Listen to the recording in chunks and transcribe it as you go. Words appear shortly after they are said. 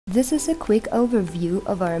This is a quick overview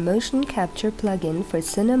of our motion capture plugin for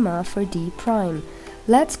Cinema 4D Prime.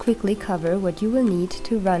 Let's quickly cover what you will need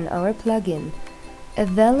to run our plugin. A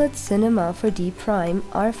valid Cinema 4D Prime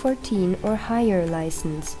R14 or higher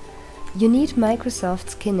license. You need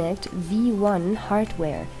Microsoft's Kinect V1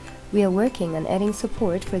 hardware. We are working on adding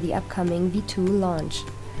support for the upcoming V2 launch.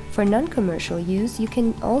 For non-commercial use, you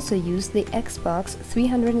can also use the Xbox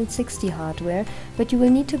 360 hardware, but you will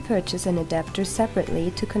need to purchase an adapter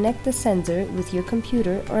separately to connect the sensor with your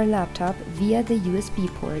computer or laptop via the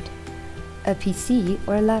USB port. A PC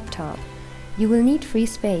or laptop. You will need free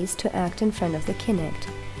space to act in front of the Kinect.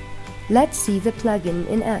 Let's see the plugin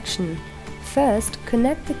in action. First,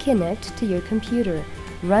 connect the Kinect to your computer.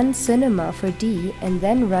 Run Cinema 4D and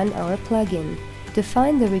then run our plugin.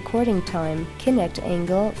 Define the recording time, Kinect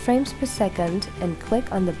angle, frames per second, and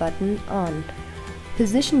click on the button On.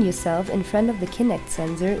 Position yourself in front of the Kinect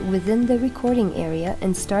sensor within the recording area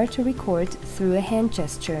and start to record through a hand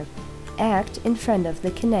gesture. Act in front of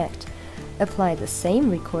the Kinect. Apply the same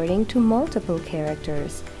recording to multiple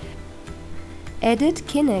characters. Edit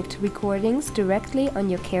Kinect recordings directly on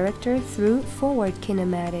your character through Forward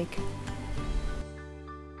Kinematic.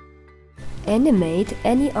 Animate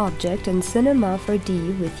any object in Cinema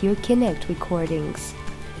 4D with your Kinect recordings.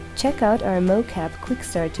 Check out our mocap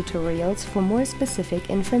Quickstart tutorials for more specific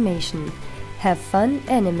information. Have fun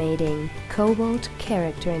animating. Kobold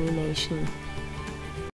Character Animation.